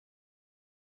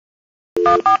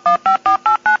Hello.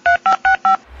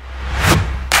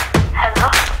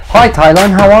 Hi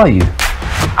Thailand, how are you?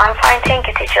 I'm fine, thank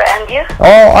you, teacher. And you?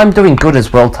 Oh, I'm doing good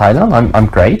as well, Thailand. I'm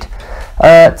great.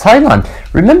 Thailand,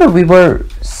 remember we were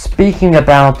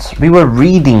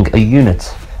reading a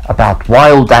unit about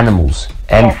wild animals,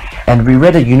 Yes. and we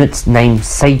read a unit named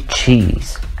Say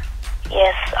Cheese.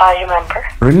 Yes, I remember.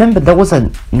 Remember there was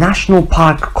a national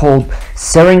park called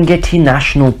Serengeti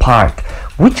National Park.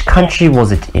 Which country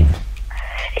was it in?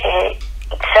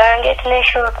 Serengeti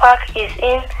National Park is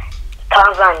in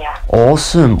Tanzania.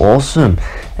 Awesome, awesome.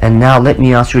 And now let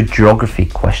me ask you a geography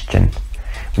question.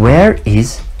 Where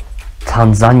is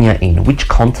Tanzania in? Which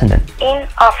continent? In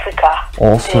Africa.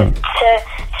 Awesome.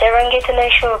 Serengeti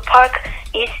National Park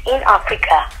is in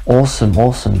Africa. Awesome,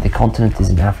 awesome. The continent is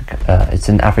in Africa. It's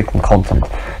an African continent.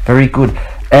 Very good.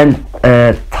 And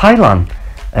Thailand,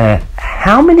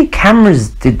 how many cameras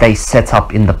did they set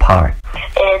up in the park?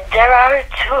 There are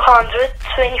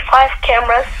 225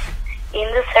 cameras in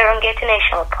the Serengeti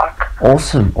National Park.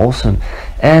 Awesome, awesome.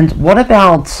 And what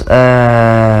about,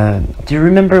 do you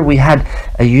remember we had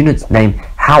a unit named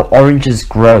How Oranges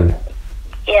Grow?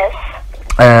 Yes.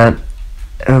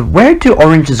 Where do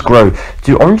oranges grow?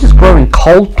 Do oranges grow in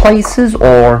cold places,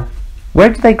 or where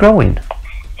do they grow in?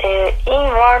 In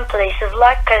warm places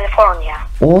like California.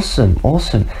 Awesome,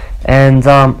 awesome. And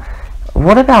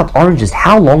what about oranges?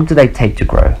 How long do they take to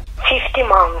grow? 50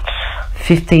 months.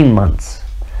 15 months.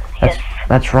 Yes.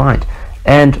 That's right.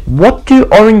 And what do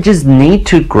oranges need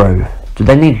to grow? Do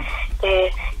they need?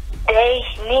 They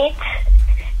need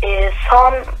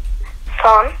sun,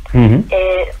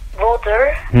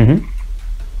 water,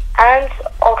 and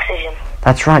oxygen.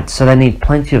 That's right. So they need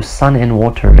plenty of sun and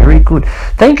water. Very good.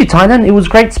 Thank you, Thailand. It was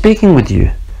great speaking with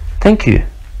you. Thank you.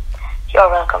 You're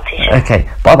welcome, teacher. Okay.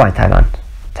 Bye-bye, Thailand.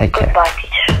 Take care. Goodbye,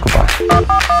 teacher.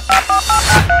 Goodbye.